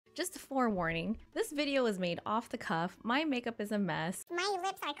Just a forewarning, this video is made off the cuff, my makeup is a mess. My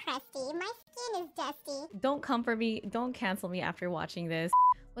lips are crusty, my skin is dusty. Don't come for me, don't cancel me after watching this.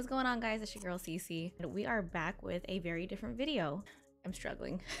 What's going on, guys? It's your girl Cici, and we are back with a very different video. I'm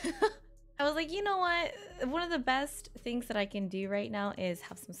struggling. I was like, you know what? One of the best things that I can do right now is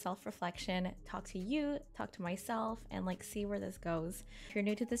have some self-reflection, talk to you, talk to myself, and like see where this goes. If you're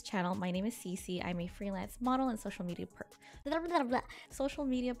new to this channel, my name is Cici. I'm a freelance model and social media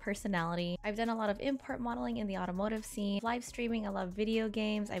personality. I've done a lot of import modeling in the automotive scene, live streaming, I love video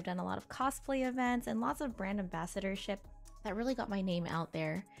games, I've done a lot of cosplay events, and lots of brand ambassadorship that really got my name out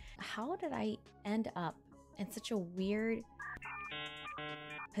there. How did I end up in such a weird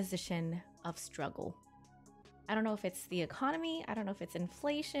position of struggle? I don't know if it's the economy, I don't know if it's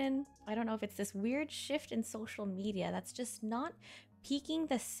inflation, I don't know if it's this weird shift in social media that's just not piquing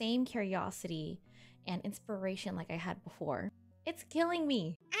the same curiosity and inspiration like I had before. It's killing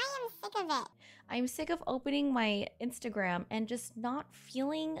me. I am sick of it. I'm sick of opening my Instagram and just not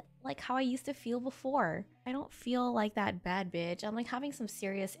feeling like how I used to feel before. I don't feel like that bad bitch. I'm like having some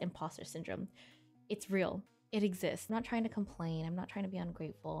serious imposter syndrome. It's real. It exists. I'm not trying to complain. I'm not trying to be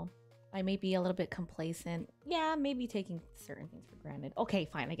ungrateful. I may be a little bit complacent. Yeah, maybe taking certain things for granted. Okay,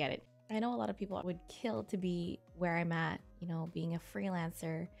 fine, I get it. I know a lot of people would kill to be where I'm at, you know, being a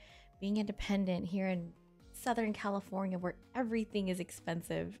freelancer, being independent here in Southern California where everything is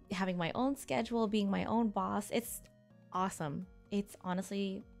expensive. Having my own schedule, being my own boss, it's awesome. It's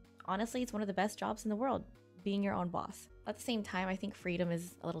honestly, it's one of the best jobs in the world, being your own boss. At the same time, I think freedom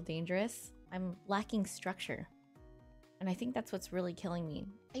is a little dangerous. I'm lacking structure. And I think that's what's really killing me.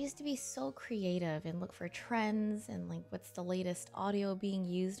 I used to be so creative and look for trends and like what's the latest audio being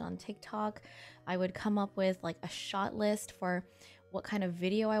used on TikTok. I would come up with like a shot list for what kind of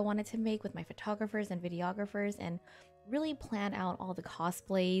video I wanted to make with my photographers and videographers and really plan out all the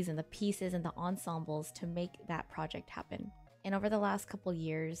cosplays and the pieces and the ensembles to make that project happen. And over the last couple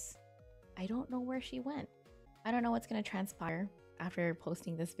years, I don't know where she went. I don't know what's gonna transpire after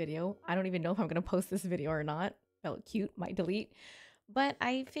posting this video. I don't even know if I'm gonna post this video or not. Felt cute, might delete. But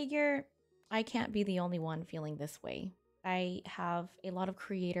I figure I can't be the only one feeling this way. I have a lot of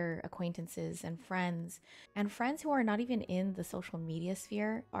creator acquaintances and friends who are not even in the social media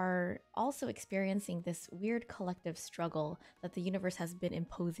sphere are also experiencing this weird collective struggle that the universe has been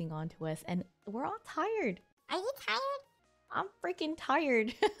imposing onto us, and we're all tired. Are you tired? I'm freaking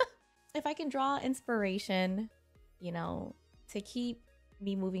tired. If I can draw inspiration, you know, to keep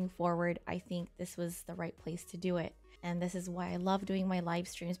me moving forward, I think this was the right place to do it. And this is why I love doing my live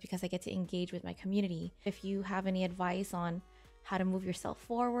streams, because I get to engage with my community. If you have any advice on how to move yourself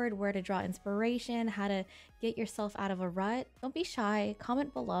forward, where to draw inspiration, how to get yourself out of a rut, don't be shy,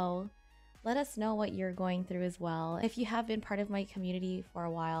 comment below. Let us know what you're going through as well. If you have been part of my community for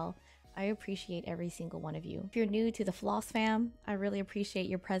a while, I appreciate every single one of you. If you're new to the Floss fam, I really appreciate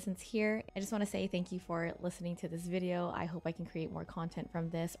your presence here. I just want to say thank you for listening to this video. I hope I can create more content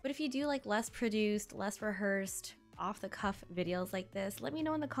from this. But if you do like less produced, less rehearsed, off the cuff videos like this, let me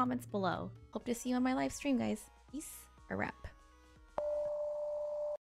know in the comments below. Hope to see you on my live stream, guys. Peace, a wrap.